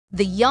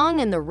The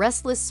Young and the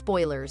Restless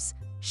spoilers.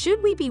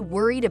 Should we be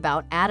worried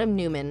about Adam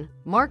Newman,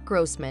 Mark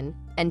Grossman,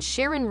 and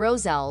Sharon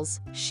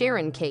Rosales,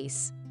 Sharon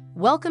Case?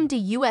 Welcome to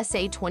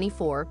USA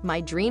 24, my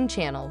dream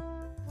channel.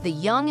 The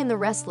Young and the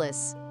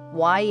Restless,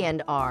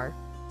 Y&R.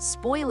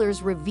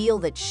 Spoilers reveal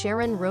that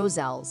Sharon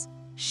Rosales,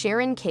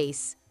 Sharon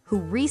Case, who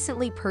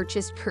recently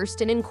purchased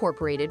Kirsten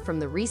Incorporated from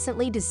the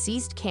recently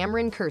deceased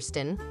Cameron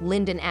Kirsten,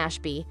 Linden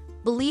Ashby,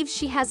 believes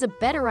she has a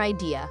better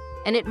idea,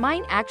 and it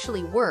might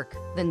actually work,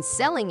 than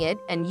selling it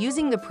and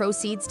using the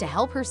proceeds to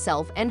help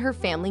herself and her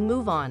family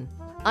move on.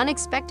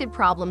 Unexpected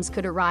problems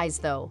could arise,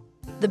 though.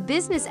 The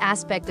business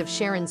aspect of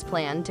Sharon's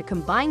plan to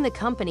combine the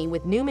company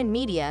with Newman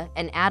Media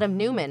and Adam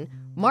Newman,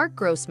 Mark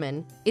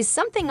Grossman, is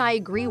something I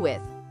agree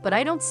with, but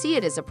I don't see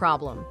it as a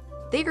problem.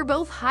 They are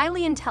both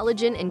highly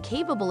intelligent and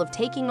capable of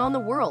taking on the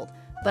world,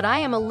 but I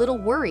am a little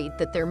worried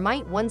that there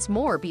might once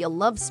more be a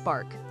love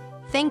spark.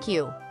 Thank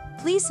you.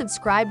 Please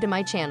subscribe to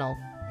my channel.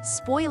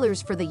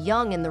 Spoilers for The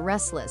Young and the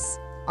Restless.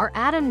 Are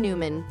Adam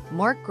Newman,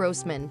 Mark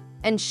Grossman,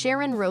 and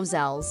Sharon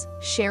Rosales,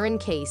 Sharon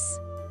Case,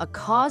 a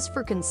cause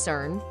for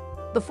concern?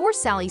 Before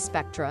Sally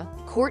Spectra,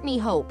 Courtney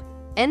Hope,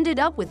 ended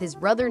up with his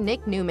brother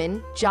Nick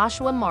Newman,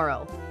 Joshua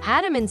Morrow,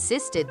 Adam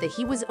insisted that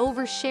he was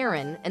over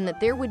Sharon and that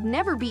there would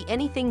never be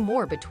anything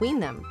more between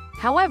them.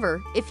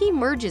 However, if he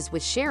merges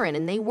with Sharon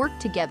and they work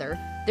together,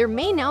 there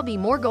may now be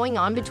more going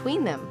on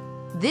between them.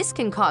 This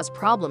can cause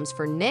problems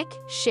for Nick,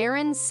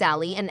 Sharon,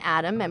 Sally, and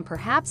Adam, and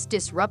perhaps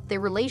disrupt their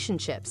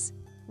relationships.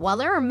 While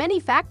there are many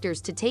factors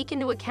to take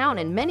into account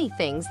and many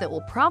things that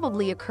will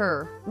probably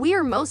occur, we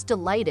are most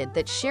delighted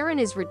that Sharon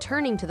is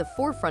returning to the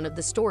forefront of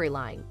the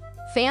storyline.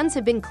 Fans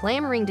have been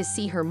clamoring to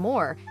see her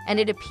more, and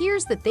it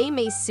appears that they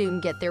may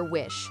soon get their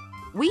wish.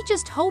 We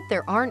just hope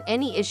there aren't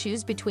any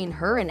issues between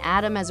her and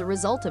Adam as a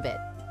result of it.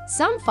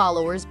 Some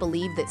followers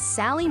believe that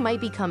Sally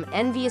might become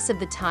envious of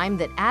the time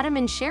that Adam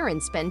and Sharon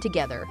spend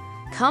together,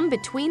 come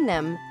between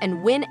them,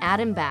 and win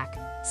Adam back.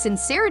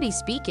 Sincerity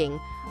speaking,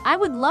 I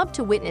would love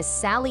to witness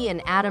Sally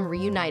and Adam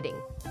reuniting.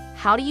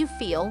 How do you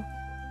feel?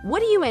 What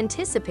do you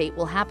anticipate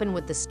will happen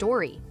with the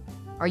story?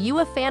 Are you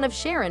a fan of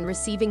Sharon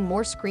receiving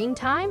more screen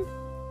time?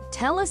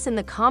 Tell us in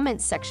the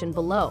comments section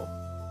below.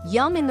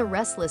 Young and the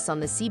Restless on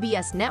the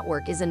CBS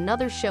network is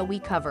another show we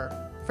cover.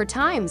 For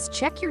times,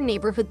 check your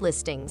neighborhood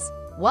listings.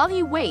 While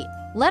you wait,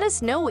 let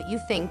us know what you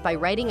think by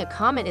writing a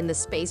comment in the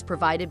space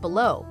provided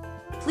below.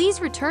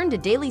 Please return to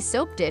Daily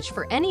Soap Dish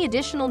for any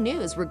additional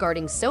news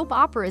regarding soap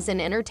operas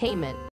and entertainment.